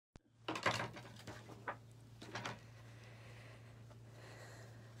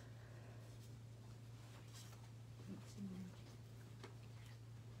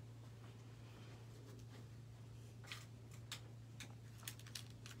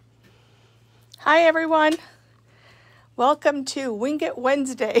Hi everyone, welcome to Wing It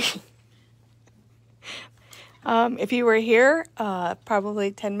Wednesday. If you were here probably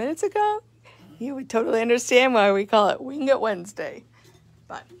 10 minutes ago, you would totally understand why we call it Wing It Wednesday.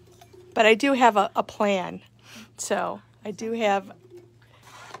 But I do have a plan. So I do have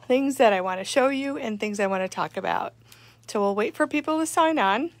things that I want to show you and things I want to talk about. So we'll wait for people to sign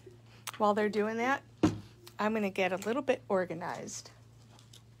on. While they're doing that, I'm going to get a little bit organized.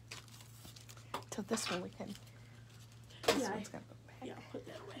 So this one we can, this one's going to go back. Yeah, put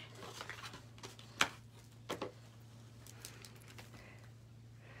that away.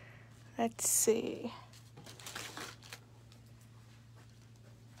 Let's see.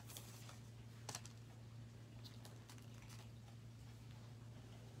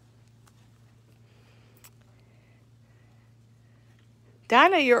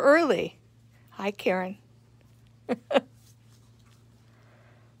 Donna, you're early. Hi, Karen. Put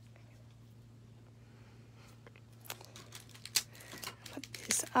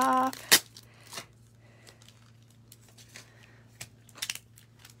this up.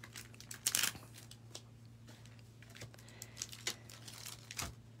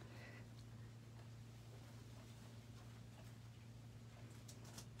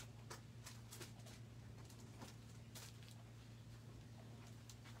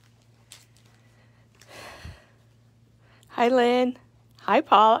 Hi, Lynn. Hi,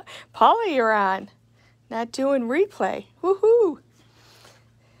 Paula. Paula, you're on. Not doing replay. Woohoo!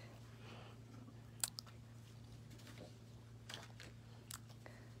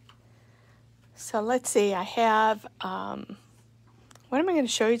 So let's see. I have, what am I going to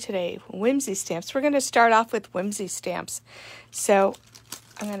show you today? Whimsy stamps. We're going to start off with whimsy stamps. So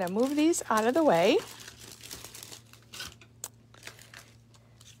I'm going to move these out of the way.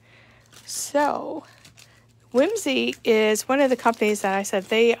 So Whimsy is one of the companies that I said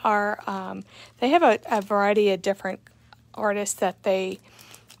they are, they have a variety of different artists that they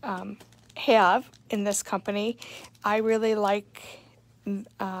have in this company. I really like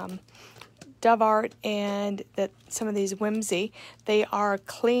Dove Art and some of these Whimsy. They are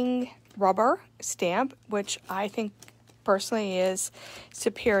cling rubber stamp, which I think personally is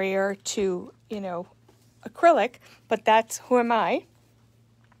superior to, acrylic, but that's who am I?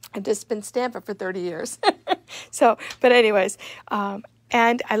 I've just been stamping for 30 years. But anyways,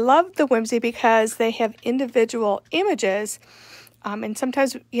 and I love the Whimsy because they have individual images. And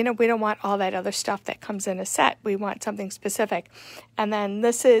sometimes, we don't want all that other stuff that comes in a set. We want something specific. And then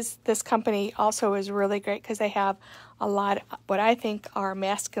this company also is really great because they have a lot of what I think are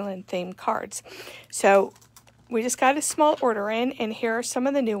masculine themed cards. So we just got a small order in, and here are some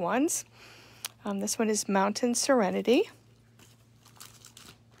of the new ones. This one is Mountain Serenity.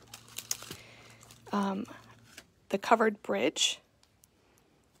 The Covered Bridge.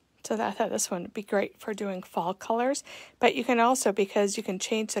 So I thought this one would be great for doing fall colors. But you can also, because you can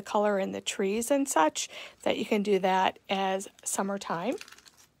change the color in the trees and such, that you can do that as summertime.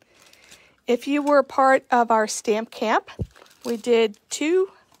 If you were part of our stamp camp, we did 2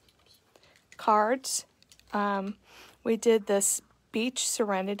 cards. We did this Beach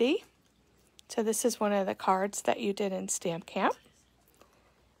Serenity. So this is one of the cards that you did in stamp camp.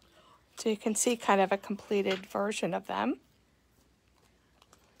 So you can see kind of a completed version of them.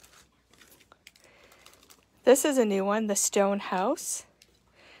 This is a new one, the Stone House.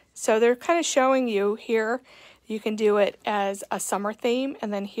 So they're kind of showing you here, you can do it as a summer theme,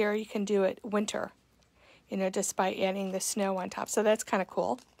 and then here you can do it winter, just by adding the snow on top. So that's kind of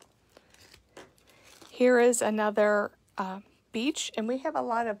cool. Here is another beach, and we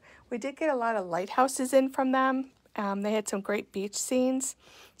did get a lot of lighthouses in from them. They had some great beach scenes.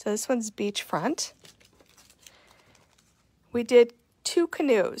 So this one's beachfront. We did 2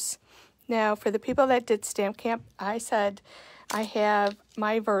 canoes. Now, for the people that did stamp camp, I said I have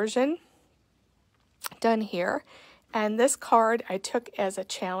my version done here. And this card I took as a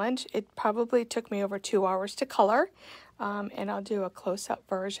challenge. It probably took me over 2 hours to color. And I'll do a close-up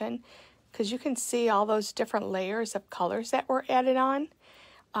version because you can see all those different layers of colors that were added on.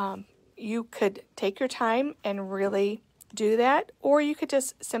 You could take your time and really do that, or you could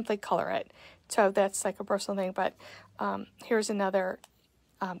just simply color it. So that's like a personal thing, but here's another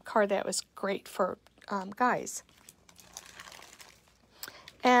card that was great for guys.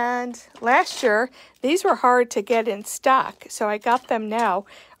 And last year, these were hard to get in stock, so I got them now.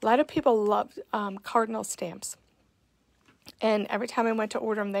 A lot of people love cardinal stamps, and every time I went to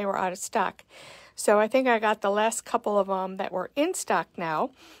order them, they were out of stock. So I think I got the last couple of them that were in stock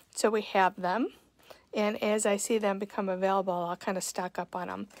now. So we have them, and as I see them become available, I'll kind of stock up on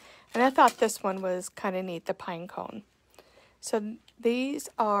them. And I thought this one was kind of neat, the pine cone. So these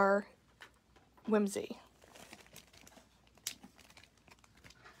are Whimsy.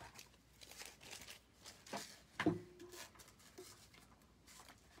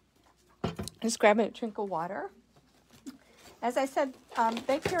 Just grabbing a drink of water. As I said,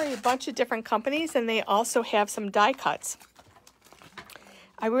 they carry a bunch of different companies, and they also have some die cuts.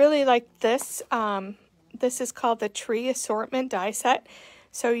 I really like this. This is called the Tree Assortment Die Set.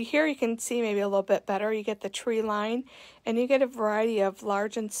 So here you can see maybe a little bit better. You get the tree line, and you get a variety of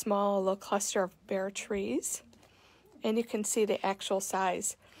large and small, a little cluster of bare trees. And you can see the actual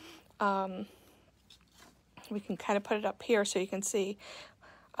size. We can kind of put it up here so you can see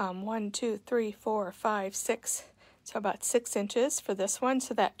 1, 2, 3, 4, 5, 6. So about 6 inches for this one.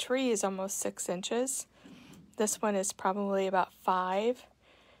 So that tree is almost 6 inches. This one is probably about 5.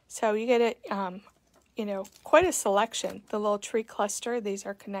 So you get it, you know, quite a selection. The little tree cluster, these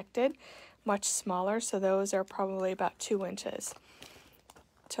are connected, much smaller. So those are probably about 2 inches.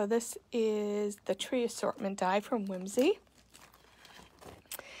 So this is the Tree Assortment die from Whimsy.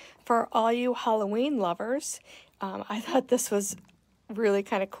 For all you Halloween lovers, I thought this was really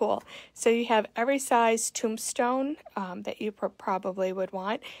kind of cool. So you have every size tombstone that you probably would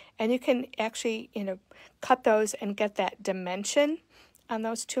want, and you can actually, you know, cut those and get that dimension on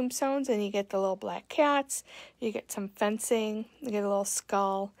those tombstones, and you get the little black cats, you get some fencing, you get a little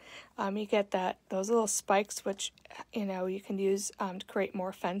skull, you get those little spikes, which, you know, you can use to create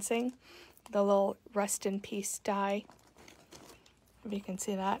more fencing, the little rest in peace die, if you can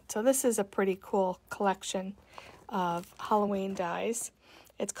see that. So this is a pretty cool collection of Halloween dies.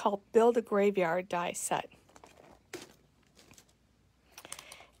 It's called Build a Graveyard Die Set.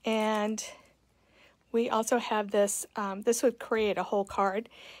 And we also have this, this would create a whole card,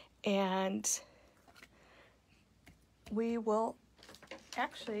 and we will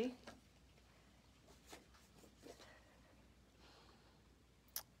actually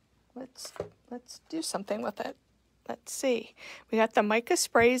let's do something with it. Let's see. We got the mica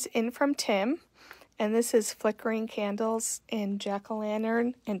sprays in from Tim. And this is Flickering Candles in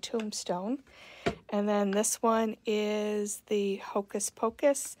Jack-o'-lantern and Tombstone. And then this one is the Hocus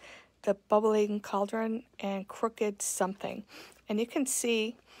Pocus, the Bubbling Cauldron, and Crooked Something. And you can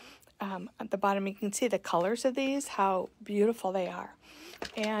see at the bottom, you can see the colors of these, how beautiful they are.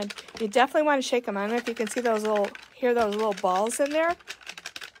 And you definitely want to shake them. I don't know if you can see those hear those little balls in there.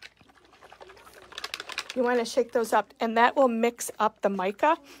 You want to shake those up, and that will mix up the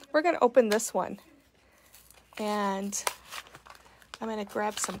mica. We're going to open this one. And I'm going to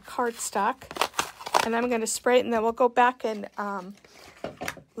grab some cardstock, and I'm going to spray it, and then we'll go back and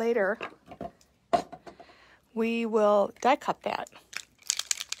later we will die cut that.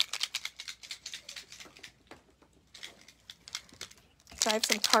 So I have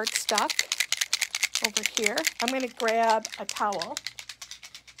some cardstock over here. I'm going to grab a towel.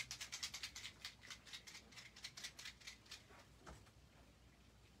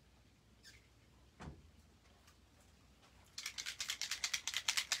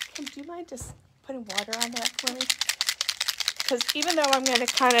 Do you mind just putting water on that for me? Because even though I'm going to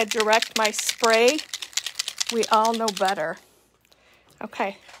kind of direct my spray, we all know better.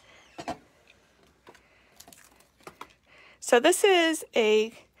 Okay. So this is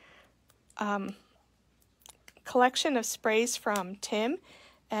a collection of sprays from Tim,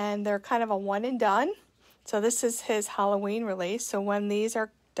 and they're kind of a one and done. So this is his Halloween release. So when these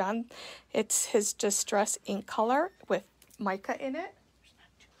are done, it's his Distress ink color with mica in it.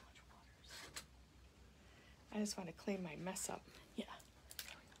 I just want to clean my mess up. Yeah.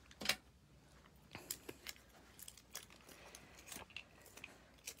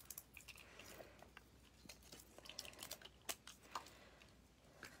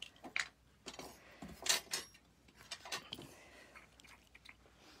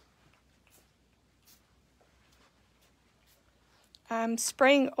 I'm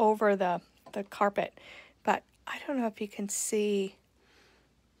spraying over the carpet, but I don't know if you can see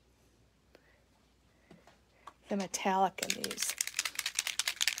the metallic in these.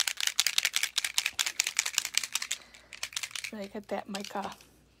 Let me get that mica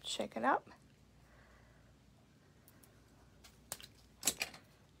shaken up.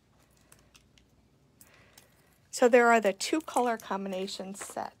 So there are the 2 color combination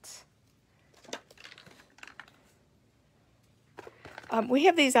sets. We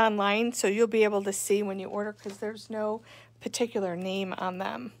have these online, so you'll be able to see when you order, because there's no particular name on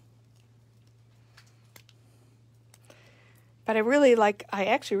them. But I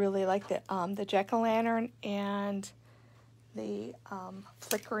actually really like the jack-o'-lantern and the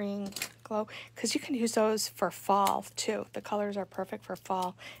flickering glow, because you can use those for fall too. The colors are perfect for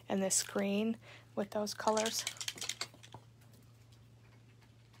fall, and this green with those colors.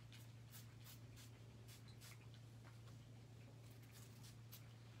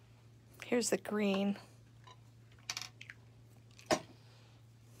 here's the green.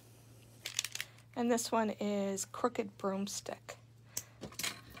 And this one is Crooked Broomstick.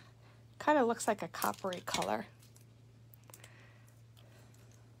 Kind of looks like a coppery color.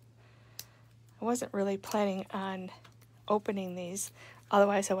 I wasn't really planning on opening these,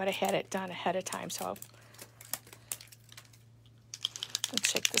 otherwise I would have had it done ahead of time. So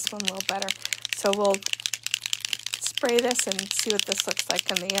let's shake this one a little better. So we'll spray this and see what this looks like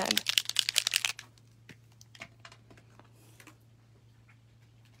in the end.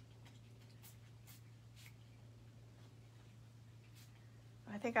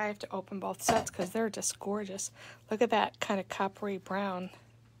 I think I have to open both sets because they're just gorgeous. Look at that kind of coppery brown.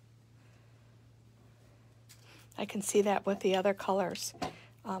 I can see that with the other colors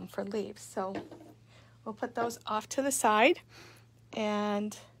for leaves. So we'll put those off to the side,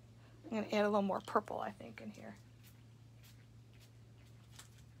 and I'm going to add a little more purple, I think, in here.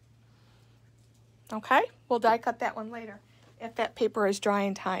 Okay, we'll die cut that one later if that paper is dry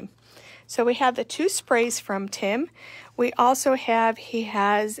in time. So we have the two sprays from Tim. We also have, he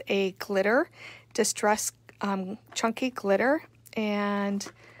has a glitter, Distress Chunky Glitter, and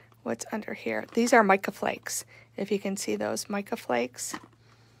what's under here? These are mica flakes, if you can see those mica flakes.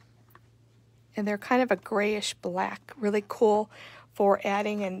 And they're kind of a grayish black, really cool for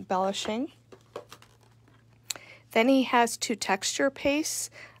adding and embellishing. Then he has two texture pastes,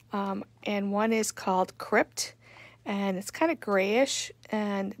 and one is called Crypt, and it's kind of grayish,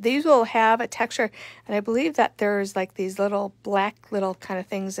 and these will have a texture, and I believe that there's like these little black little kind of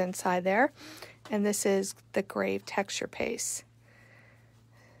things inside there, and this is the Grave texture paste.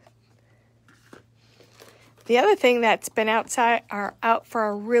 The other thing that's been out for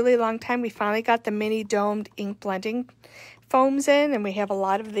a really long time, we finally got the mini domed ink blending foams in, and we have a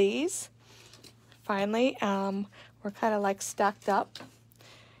lot of these. Finally, we're kind of like stocked up,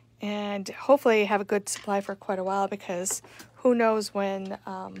 and hopefully have a good supply for quite a while, because who knows when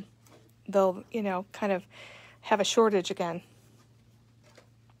they'll, you know, kind of have a shortage again.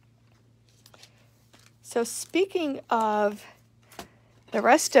 So speaking of the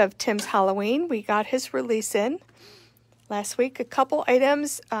rest of Tim's Halloween, we got his release in last week. A couple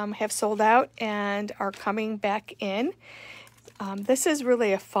items have sold out and are coming back in. This is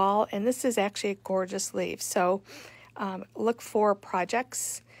really a fall, and this is actually a gorgeous leaf. So look for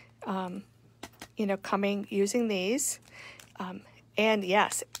projects, you know, coming using these. And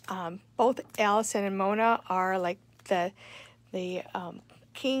yes, both Allison and Mona are like the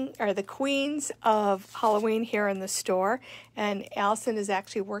king or the queens of Halloween here in the store, and Allison is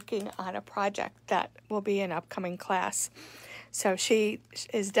actually working on a project that will be an upcoming class. So she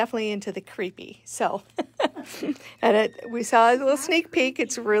is definitely into the creepy. So, and we saw a little sneak peek.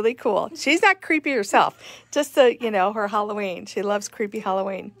 It's really cool. She's not creepy herself, just the, you know, her Halloween. She loves creepy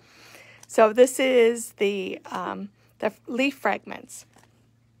Halloween. So this is the leaf fragments.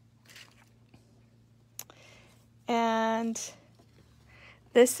 And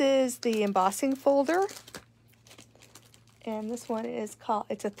this is the embossing folder. And this one is called,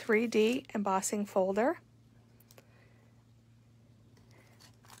 it's a 3D embossing folder.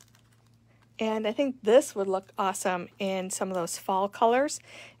 And I think this would look awesome in some of those fall colors,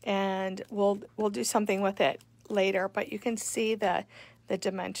 and we'll do something with it later, but you can see the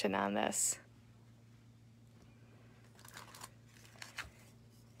dimension on this.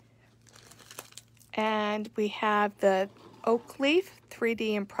 And we have the oak leaf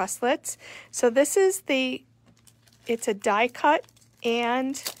 3D impresslets. So this is it's a die cut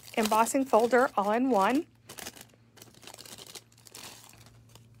and embossing folder all in one.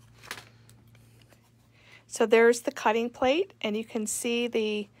 So there's the cutting plate, and you can see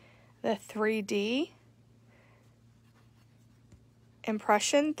the 3D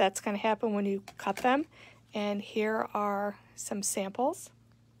impression that's going to happen when you cut them. And here are some samples.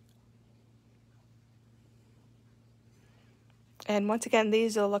 And once again,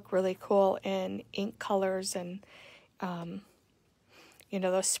 these will look really cool in ink colors, and you know,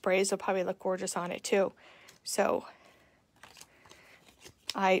 those sprays will probably look gorgeous on it too. So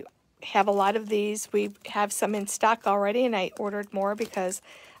I have a lot of these. We have some in stock already, and I ordered more because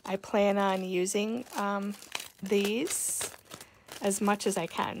I plan on using these as much as I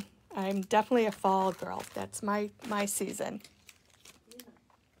can. I'm definitely a fall girl. That's my season.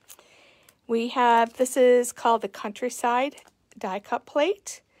 We have, this is called the Countryside die cut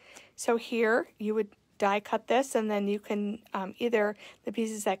plate. So here you would die cut this, and then you can either the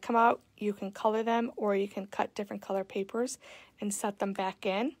pieces that come out, you can color them, or you can cut different color papers and set them back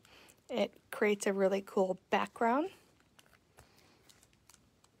in. It creates a really cool background.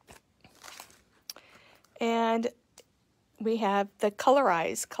 And we have the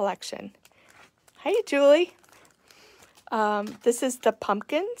Colorize collection. Hi, Julie. This is the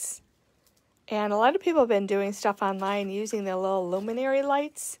pumpkins. And a lot of people have been doing stuff online using the little luminary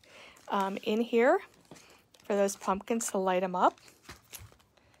lights in here for those pumpkins to light them up.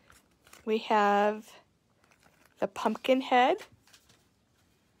 We have the pumpkin head.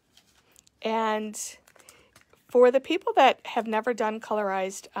 And for the people that have never done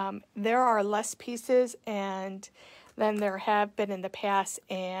colorized, there are less pieces than there have been in the past,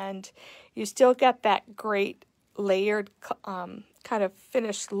 and you still get that great layered kind of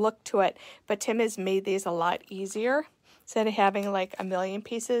finished look to it, but Tim has made these a lot easier. Instead of having like 1,000,000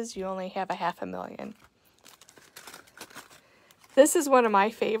 pieces, you only have 500,000. This is one of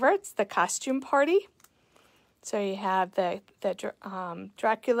my favorites, the costume party. So you have the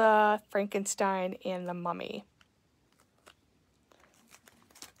Dracula, Frankenstein, and the Mummy.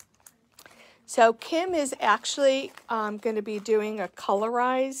 So Kim is actually going to be doing a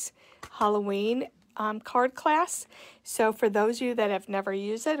colorize Halloween card class. So for those of you that have never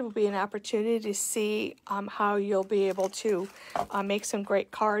used it, it will be an opportunity to see how you'll be able to make some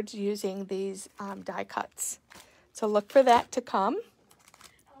great cards using these die cuts. So look for that to come.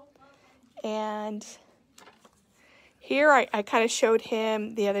 And here I kind of showed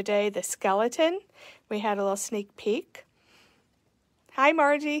him the other day the skeleton. We had a little sneak peek. Hi,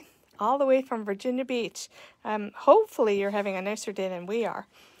 Margie, all the way from Virginia Beach. Hopefully you're having a nicer day than we are.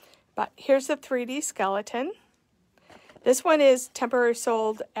 But here's the 3D skeleton. This one is temporarily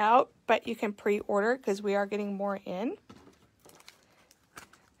sold out, but you can pre-order because we are getting more in.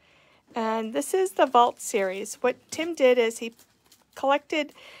 And this is the Vault series. What Tim did is he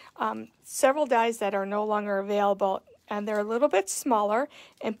collected several dies that are no longer available, and they're a little bit smaller,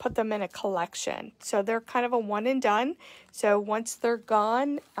 and put them in a collection. So they're kind of a one and done. So once they're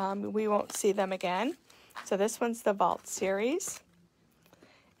gone, we won't see them again. So this one's the Vault series.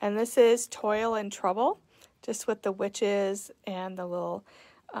 And this is Toil and Trouble, just with the witches and the little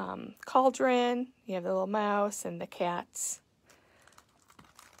cauldron. You have the little mouse and the cats.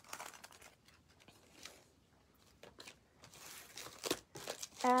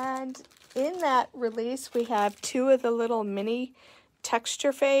 And in that release, we have two of the little mini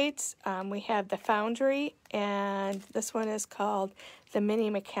texture fades. We have the Foundry, and this one is called the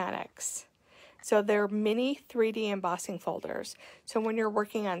Mini Mechanics. So they're mini 3D embossing folders. So when you're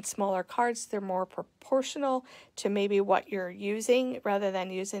working on smaller cards, they're more proportional to maybe what you're using rather than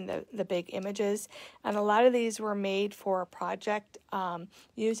using the big images. And a lot of these were made for a project,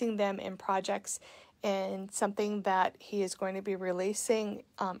 using them in projects, and something that he is going to be releasing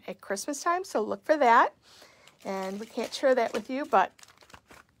at Christmas time. So look for that. And we can't share that with you, but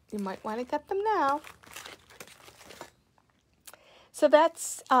you might want to get them now. So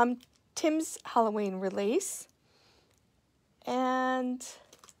that's Tim's Halloween release. And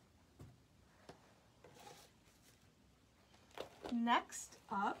next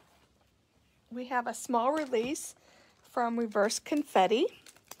up, we have a small release from Reverse Confetti,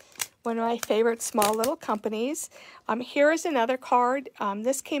 one of my favorite small little companies. Here is another card.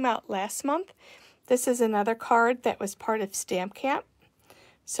 This came out last month. This is another card that was part of Stamp Camp.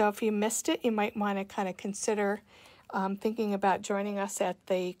 So if you missed it, you might want to kind of consider thinking about joining us at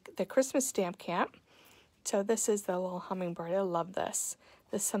the Christmas Stamp Camp. So this is the little hummingbird. I love this,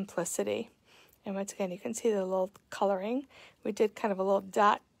 the simplicity. And once again, you can see the little coloring. We did kind of a little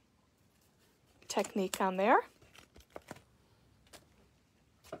dot technique on there.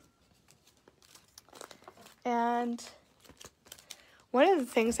 And one of the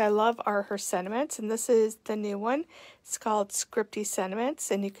things I love are her sentiments, and this is the new one. It's called Scripty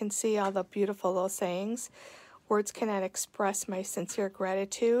Sentiments, and you can see all the beautiful little sayings. Words cannot express my sincere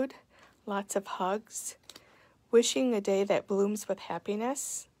gratitude. Lots of hugs. Wishing a day that blooms with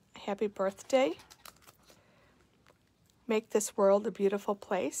happiness. Happy birthday. Make this world a beautiful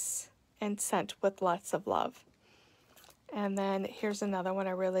place. And sent with lots of love. And then here's another one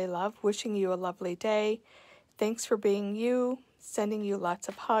I really love. Wishing you a lovely day. Thanks for being you. Sending you lots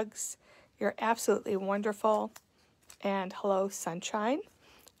of hugs. You're absolutely wonderful. And hello, sunshine.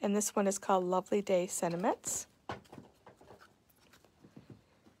 And this one is called Lovely Day Sentiments.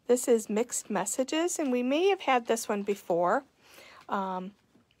 This is Mixed Messages, and we may have had this one before. I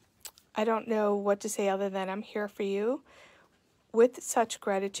don't know what to say other than I'm here for you. With such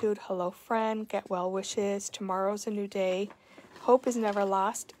gratitude, hello friend, get well wishes, tomorrow's a new day. Hope is never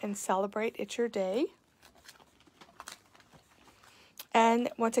lost, and celebrate, it's your day. And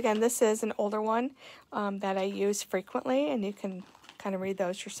once again, this is an older one that I use frequently, and you can kind of read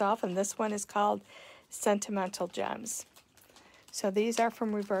those yourself. And this one is called Sentimental Gems. So these are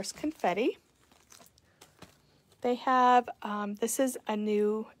from Reverse Confetti. They have, this is a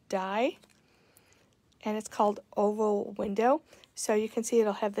new die. and it's called Oval Window. So you can see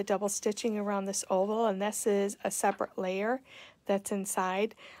it'll have the double stitching around this oval, and this is a separate layer that's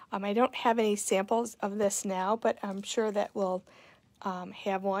inside. I don't have any samples of this now, but I'm sure that we'll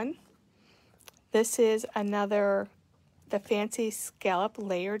have one. This is another, the Fancy Scallop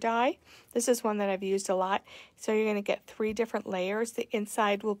Layer Die. This is one that I've used a lot. So you're going to get 3 different layers. The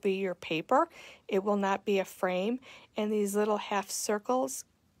inside will be your paper. It will not be a frame. And these little half circles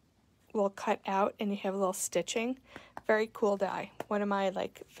will cut out, and you have a little stitching. Very cool die. One of my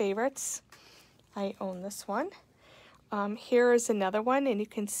favorites. I own this one. Here is another one, and you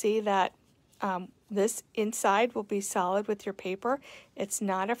can see that this inside will be solid with your paper. It's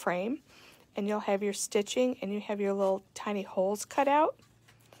not a frame. And you'll have your stitching, and you have your little tiny holes cut out,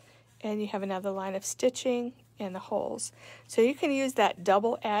 and you have another line of stitching and the holes. So you can use that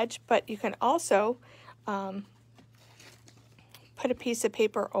double edge, but you can also put a piece of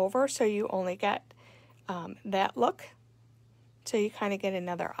paper over so you only get that look. So you kind of get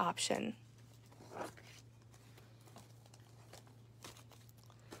another option.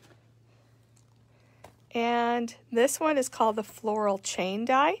 And this one is called the Floral Chain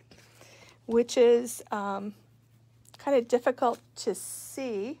Die, which is kind of difficult to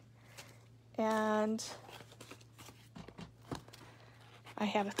see, and I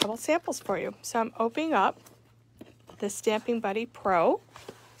have a couple samples for you. So I'm opening up the Stampin' Buddy Pro.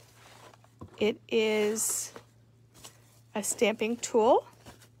 It is a stamping tool.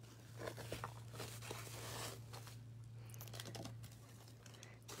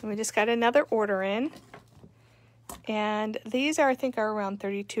 And we just got another order in. And these are, I think, are around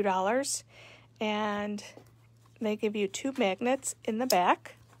 $32. And they give you 2 magnets in the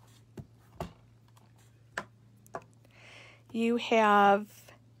back. You have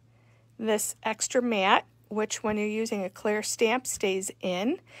this extra mat, which when you're using a clear stamp stays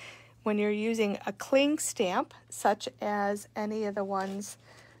in. When you're using a cling stamp, such as any of the ones,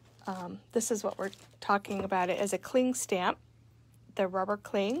 this is what we're talking about it as a cling stamp, the rubber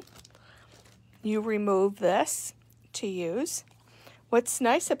cling, you remove this to use. What's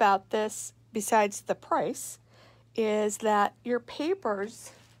nice about this, besides the price, is that your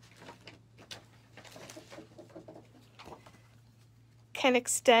papers can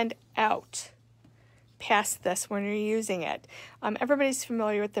extend out past this when you're using it. Everybody's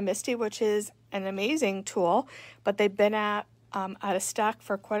familiar with the MISTI, which is an amazing tool, but they've been out of stock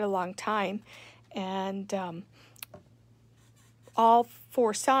for quite a long time, and all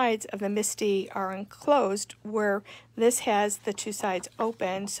 4 sides of the MISTI are enclosed, where this has the 2 sides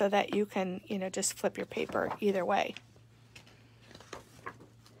open so that you can, just flip your paper either way.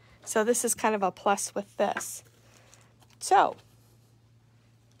 So this is kind of a plus with this. So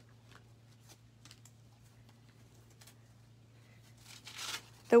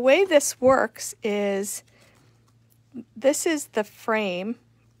the way this works is, this is the frame,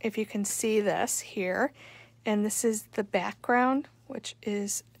 if you can see this here, and this is the background, which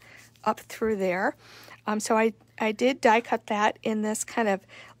is up through there. So I did die cut that in this kind of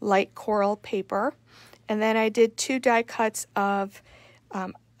light coral paper, and then I did 2 die cuts of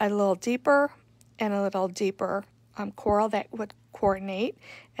a little deeper and a little deeper coral that would coordinate,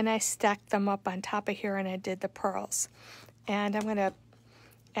 and I stacked them up on top of here, and I did the pearls. And I'm going to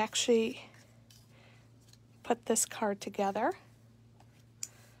actually put this card together.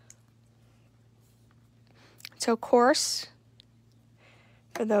 So of course,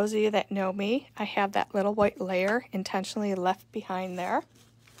 for those of you that know me, I have that little white layer intentionally left behind there.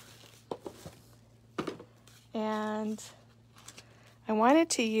 And I wanted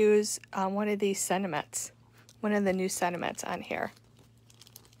to use one of these sentiments, one of the new sentiments on here.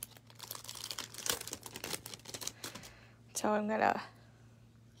 So I'm going to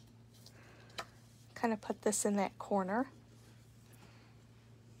kind of put this in that corner.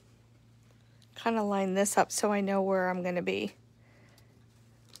 Kind of line this up so I know where I'm going to be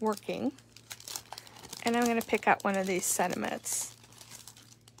working. And I'm going to pick out one of these sentiments.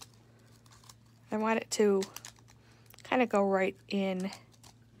 I want it to kind of go right in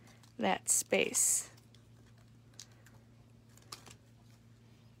that space.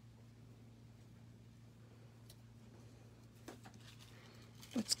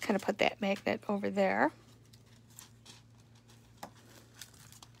 Let's kind of put that magnet over there.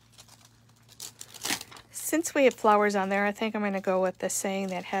 Since we have flowers on there, I think I'm going to go with the saying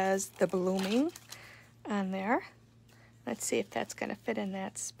that has the blooming on there. Let's see if that's going to fit in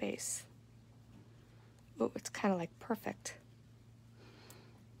that space. Oh, it's kind of like perfect.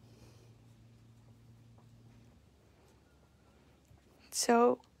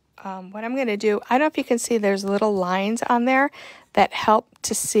 So what I'm going to do, I don't know if you can see, there's little lines on there that help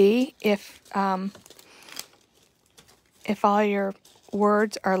to see if, if you can see, there's little lines on there that help to see if, if all your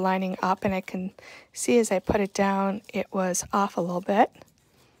words are lining up, and I can see as I put it down, it was off a little bit.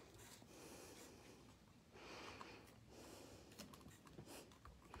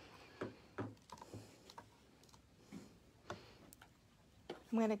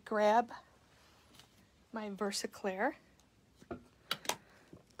 I'm going to grab my Versaclear.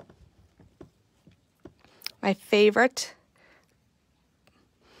 My favorite,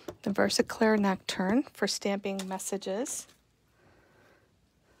 the Versaclear Nocturne for stamping messages.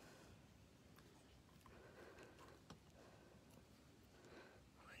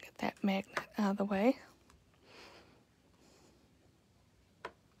 Get that magnet out of the way.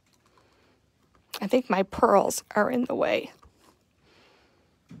 I think my pearls are in the way.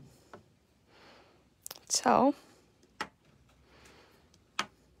 So,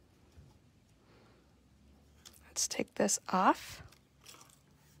 let's take this off.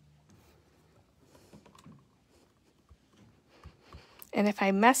 And if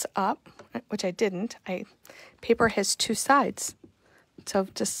I mess up, which I didn't, paper has two sides. So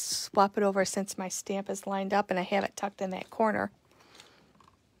just swap it over since my stamp is lined up and I have it tucked in that corner.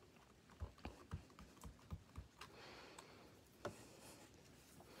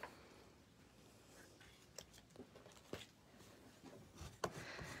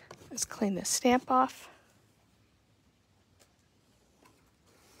 Let's clean this stamp off.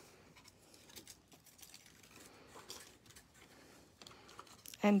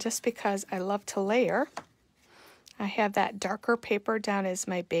 And just because I love to layer, I have that darker paper down as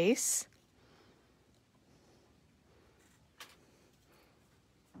my base.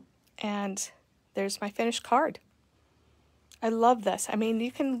 And there's my finished card. I love this. I mean,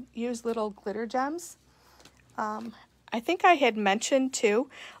 you can use little glitter gems. I think I had mentioned too,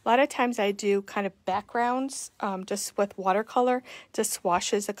 a lot of times I do kind of backgrounds just with watercolor, just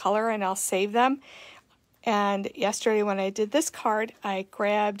swashes of color, and I'll save them. And yesterday when I did this card, I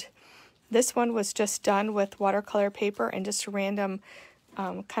grabbed, this one was just done with watercolor paper and just random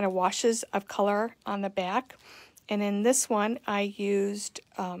kind of washes of color on the back. And in this one, I used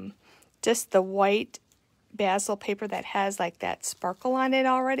just the white basil paper that has like that sparkle on it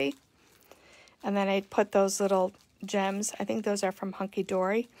already. And then I put those little gems, I think those are from Hunky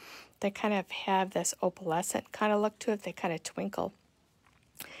Dory. They kind of have this opalescent kind of look to it. They kind of twinkle.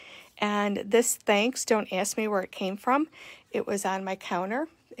 And this thanks, don't ask me where it came from. It was on my counter.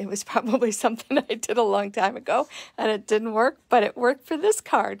 It was probably something I did a long time ago and it didn't work, but it worked for this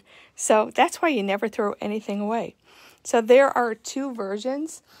card. So that's why you never throw anything away. So there are two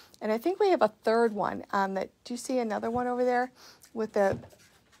versions, and I think we have a third one on the, do you see another one over there with the,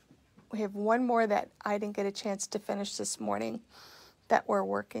 we have one more that I didn't get a chance to finish this morning that we're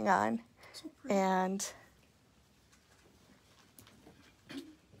working on. And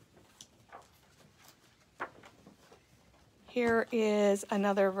here is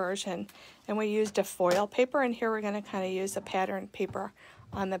another version, and we used a foil paper, and here we're going to kind of use a pattern paper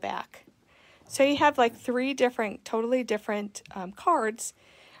on the back. So you have like three different, totally different cards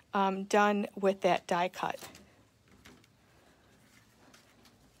done with that die cut.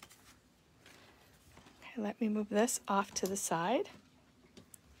 Okay, let me move this off to the side.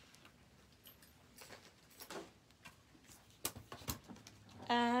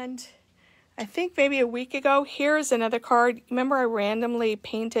 And I think maybe a week ago, here's another card. Remember I randomly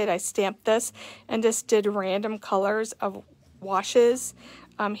painted, I stamped this and just did random colors of washes.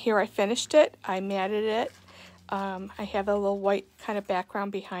 Here I finished it, I matted it. I have a little white kind of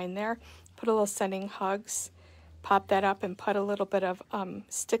background behind there. Put a little sending hugs, pop that up and put a little bit of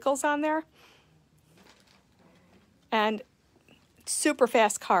stickles on there. And super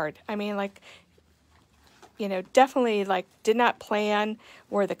fast card. I mean, like, you know, definitely like did not plan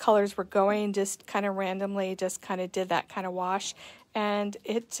where the colors were going, just kind of randomly just kind of did that kind of wash, and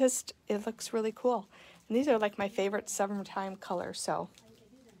it looks really cool. And these are like my favorite summertime colors, so.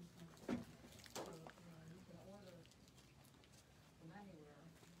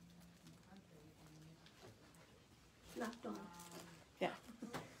 Yeah.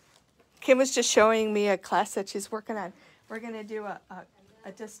 Kim was just showing me a class that she's working on. We're going to do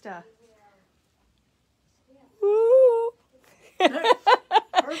just a woo.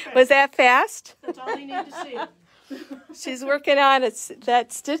 Was that fast? That's all you need to see. She's working on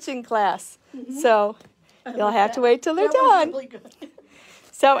that stitching class. So you'll have to wait till they're done. Really good.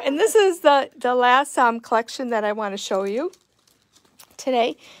 So, and this is the last collection that I want to show you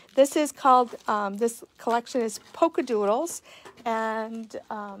today. This is called, this collection is Polka Doodles, and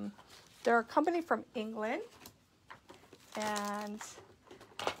they're a company from England, and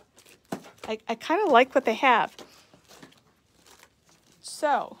I kind of like what they have.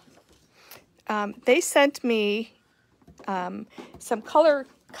 So, they sent me some color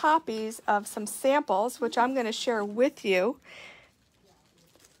copies of some samples, which I'm going to share with you.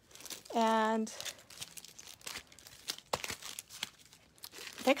 And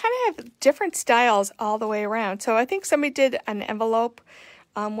they kind of have different styles all the way around. So I think somebody did an envelope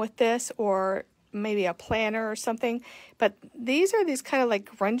with this, or maybe a planner or something. But these are these kind of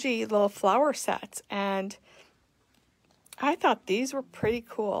like grungy little flower sets, and I thought these were pretty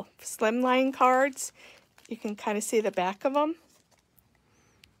cool. Slimline cards. You can kind of see the back of them.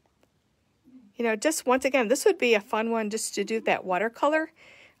 You know, just once again, this would be a fun one just to do that watercolor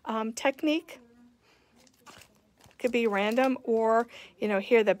technique. Could be random, or, you know,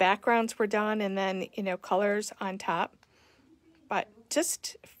 here the backgrounds were done and then, you know, colors on top. But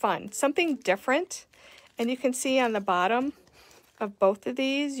just fun, something different. And you can see on the bottom of both of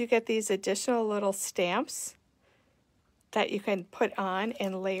these, you get these additional little stamps that you can put on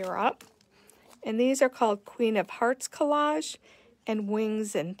and layer up. And these are called Queen of Hearts collage and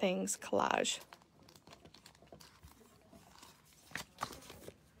Wings and Things collage.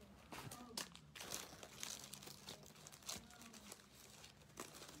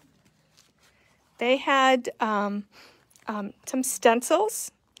 They had some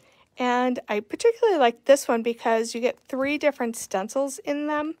stencils, and I particularly like this one because you get 3 different stencils in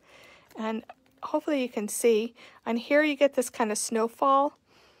them, and hopefully you can see. On here you get this kind of snowfall,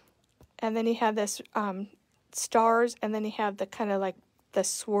 and then you have this stars, and then you have the kind of like the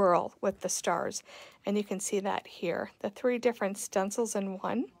swirl with the stars, and you can see that here. The 3 different stencils in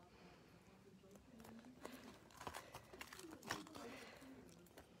one.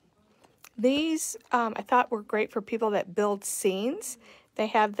 These I thought were great for people that build scenes. They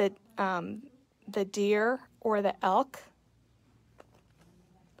have the deer or the elk,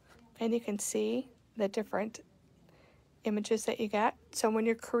 and you can see the different images that you get. So when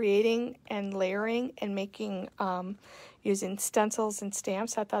you're creating and layering and making using stencils and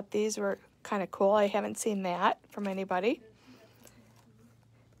stamps, I thought these were kind of cool. I haven't seen that from anybody.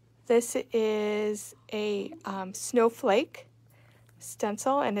 This is a snowflake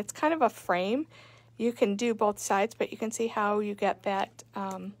stencil, and it's kind of a frame. You can do both sides, but you can see how you get that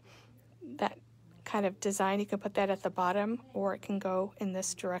that kind of design. You can put that at the bottom, or it can go in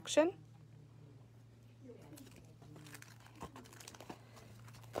this direction.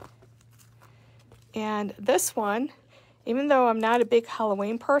 And this one, even though I'm not a big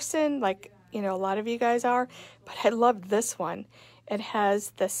Halloween person, like, you know, a lot of you guys are, but I love this one. It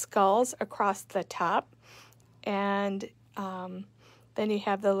has the skulls across the top, and then you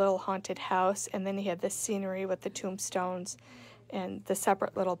have the little haunted house, and then you have the scenery with the tombstones and the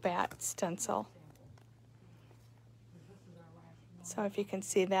separate little bat stencil. So if you can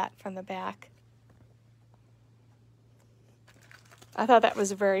see that from the back. I thought that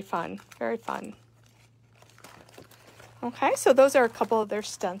was very fun, very fun. Okay, so those are a couple of their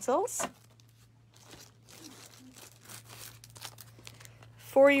stencils.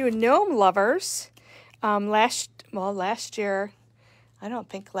 For you gnome lovers, last year, I don't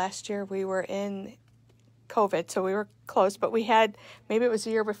think last year we were in COVID, so we were closed, but we had, maybe it was the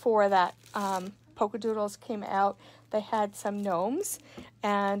year before that, Polka Doodles came out. They had some gnomes,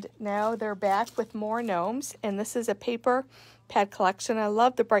 and now they're back with more gnomes, and this is a paper pad collection. I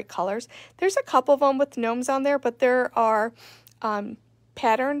love the bright colors. There's a couple of them with gnomes on there, but there are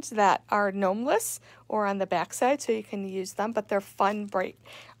patterns that are gnomeless or on the back side, so you can use them, but they're fun, bright,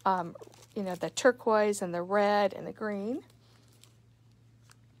 you know, the turquoise and the red and the green.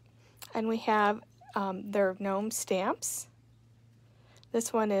 And we have their gnome stamps.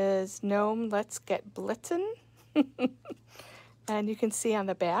 This one is Gnome Let's Get Blitzen. And you can see on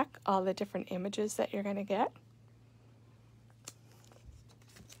the back all the different images that you're going to get.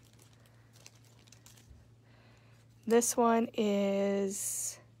 This one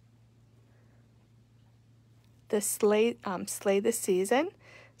is the Slay the Season.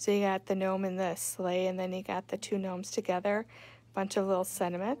 So you got the gnome and the sleigh, and then you got the 2 gnomes together, a bunch of little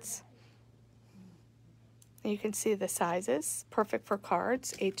sentiments. And you can see the sizes, perfect for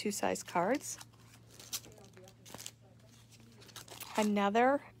cards, A2 size cards.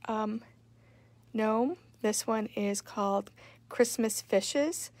 Another gnome, this one is called Christmas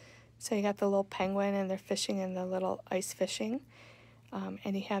Fishes. So you got the little penguin, and they're fishing in the little ice fishing.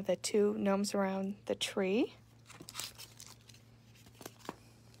 And you have the 2 gnomes around the tree.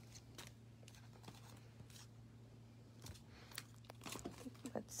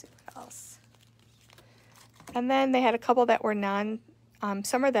 Let's see what else. And then they had a couple that were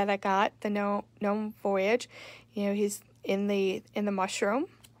non-summer that I got. The Gnome Voyage. You know, he's in the mushroom.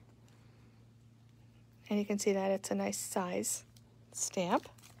 And you can see that it's a nice size stamp.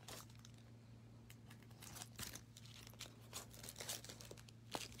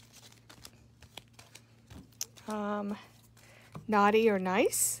 Naughty or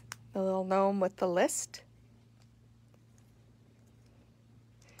Nice, the little gnome with the list.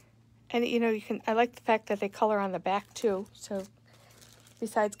 And you know, I like the fact that they color on the back too, so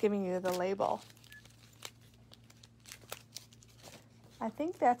besides giving you the label. I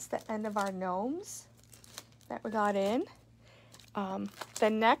think that's the end of our gnomes that we got in. The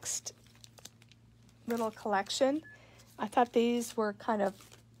next little collection, I thought these were kind of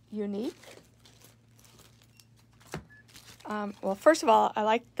unique. Well, first of all, I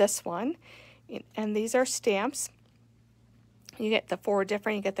like this one, and these are stamps. You get the 4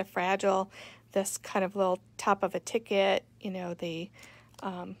 different, you get the fragile, this kind of little top of a ticket, you know, the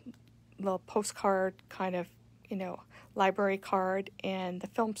little postcard kind of, you know, library card, and the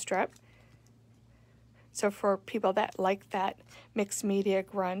film strip. So for people that like that mixed media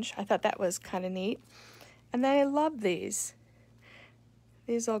grunge, I thought that was kind of neat. And then I love these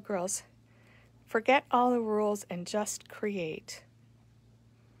little girls. Forget all the rules and just create.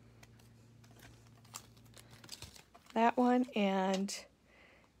 That one and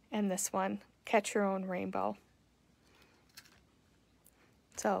this one, Catch Your Own Rainbow.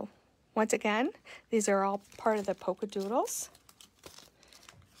 So once again, these are all part of the Polka Doodles.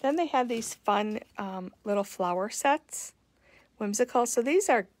 Then they have these fun little flower sets, whimsical. So these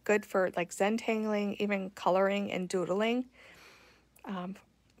are good for like Zentangling, even coloring and doodling,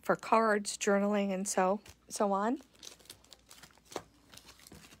 for cards, journaling, and so on.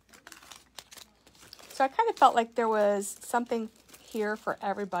 So I kind of felt like there was something here for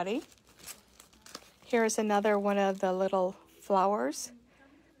everybody. Here's another one of the little flowers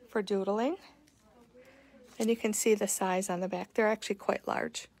for doodling. And you can see the size on the back. They're actually quite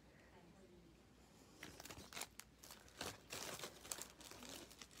large.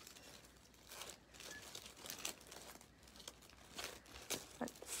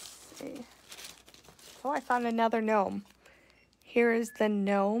 Let's see. Oh, I found another gnome. Here is the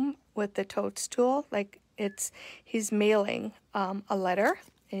gnome with the toadstool. Like he's mailing a letter.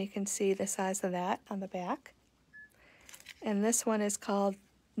 And you can see the size of that on the back. And this one is called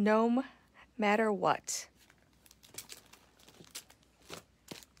Gnome Matter What.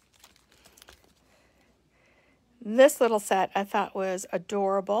 This little set I thought was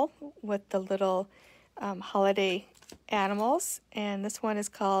adorable with the little holiday animals. And this one is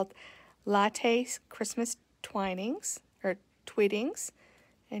called Latte Christmas Twinings, or Tweetings.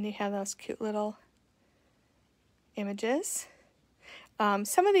 And you have those cute little images.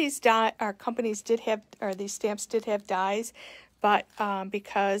 Some of these companies did have, or these stamps did have dies, but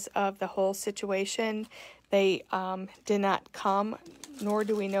because of the whole situation, they did not come, nor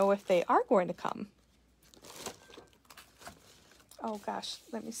do we know if they are going to come. Oh gosh,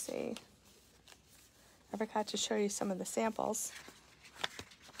 let me see. I forgot to show you some of the samples.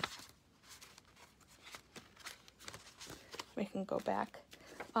 We can go back.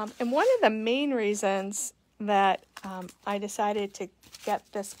 And one of the main reasons that I decided to get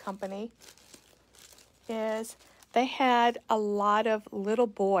this company is they had a lot of little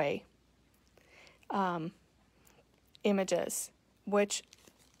boy images, which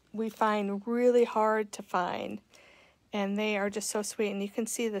we find really hard to find. And they are just so sweet. And you can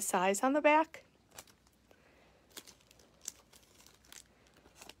see the size on the back.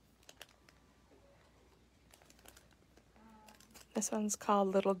 This one's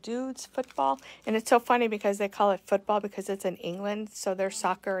called Little Dudes Football. And it's so funny because they call it football because it's in England. So their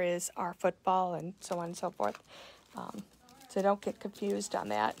soccer is our football and so on and so forth. So don't get confused on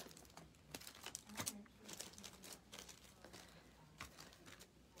that.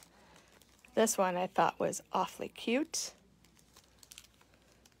 This one I thought was awfully cute.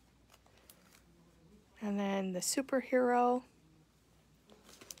 And then the superhero.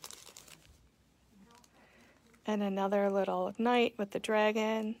 And another little knight with the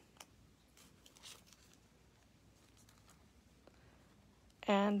dragon.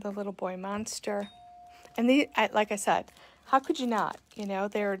 And the little boy monster. And these, like I said, how could you not? You know,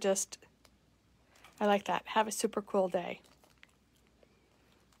 they're just, I like that. Have a super cool day.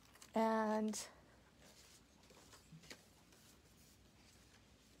 And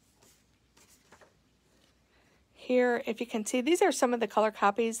here, if you can see, these are some of the color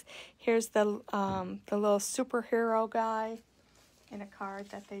copies. Here's the little superhero guy in a card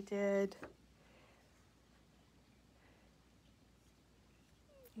that they did.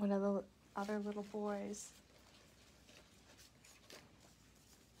 One of the other little boys.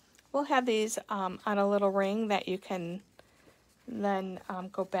 We'll have these on a little ring that you can then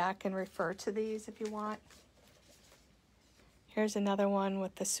go back and refer to these if you want. Here's another one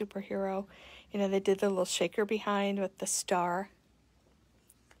with the superhero. You know, they did the little shaker behind with the star.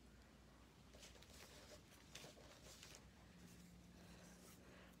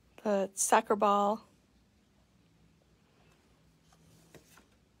 the soccer ball.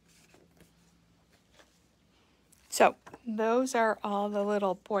 So those are all the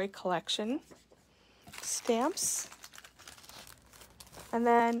little boy collection stamps. And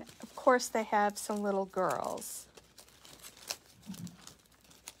then, of course, they have some little girls.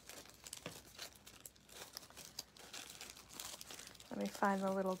 Let me find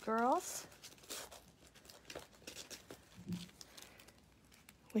the little girls.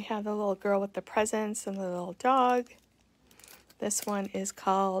 We have the little girl with the presents and the little dog. This one is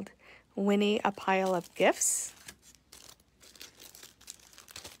called Winnie, a Pile of Gifts.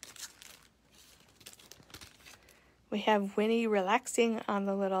 We have Winnie relaxing on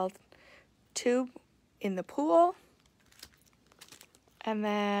the little tube in the pool. And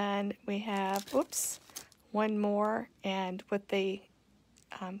then we have, oops, one more, and with the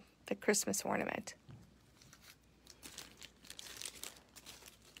Christmas ornament.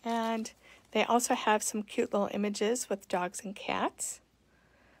 And they also have some cute little images with dogs and cats.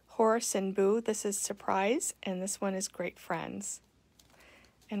 Horace and Boo, this is Surprise, and this one is Great Friends.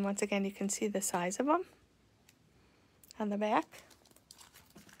 And once again, you can see the size of them on the back.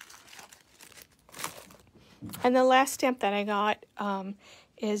 And the last stamp that I got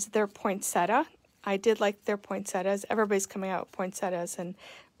is their poinsettia. I did like their poinsettias. Everybody's coming out with poinsettias,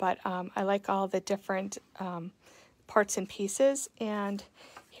 but I like all the different parts and pieces. And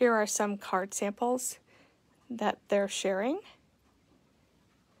here are some card samples that they're sharing.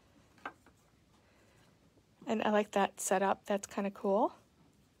 And I like that setup. That's kind of cool.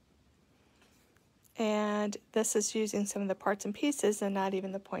 And this is using some of the parts and pieces and not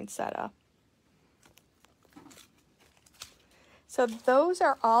even the poinsettia. So those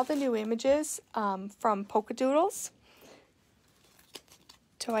are all the new images from Polka Doodles.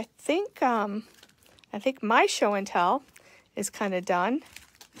 So I think my show and tell is kind of done.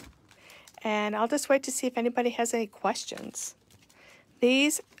 And I'll just wait to see if anybody has any questions.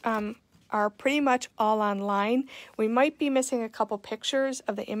 These are pretty much all online. We might be missing a couple pictures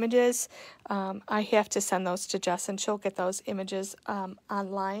of the images. I have to send those to Jess, and she'll get those images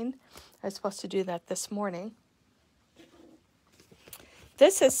online. I was supposed to do that this morning.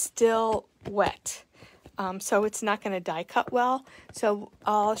 This is still wet, so it's not going to die cut well. So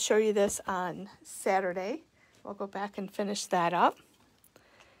I'll show you this on Saturday. We'll go back and finish that up.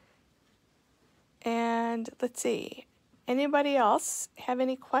 And let's see. Anybody else have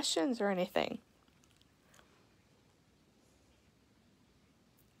any questions or anything?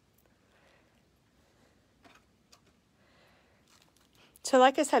 So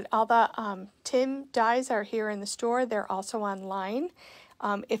like I said, all the tin dies are here in the store. They're also online.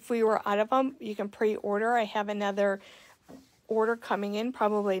 If we were out of them, you can pre-order. I have another order coming in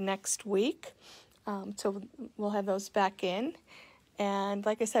probably next week. So we'll have those back in. And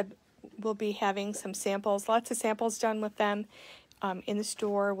like I said, we'll be having some samples, lots of samples done with them in the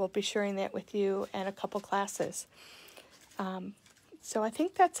store. We'll be sharing that with you and a couple classes. So I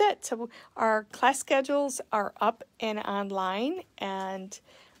think that's it. So our class schedules are up and online, and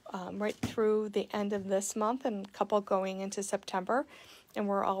right through the end of this month and a couple going into September. And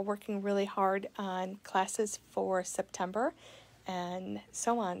we're all working really hard on classes for September and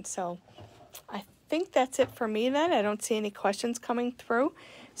so on. So I think that's it for me then. I don't see any questions coming through.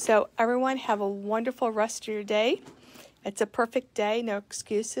 So everyone have a wonderful rest of your day. It's a perfect day, no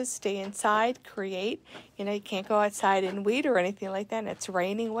excuses. Stay inside, create. You know, you can't go outside and weed or anything like that. And it's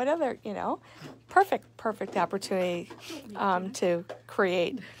raining, whatever, you know. Perfect opportunity to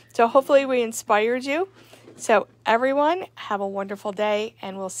create. So hopefully we inspired you. So everyone, have a wonderful day,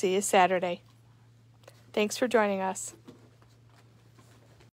 and we'll see you Saturday. Thanks for joining us.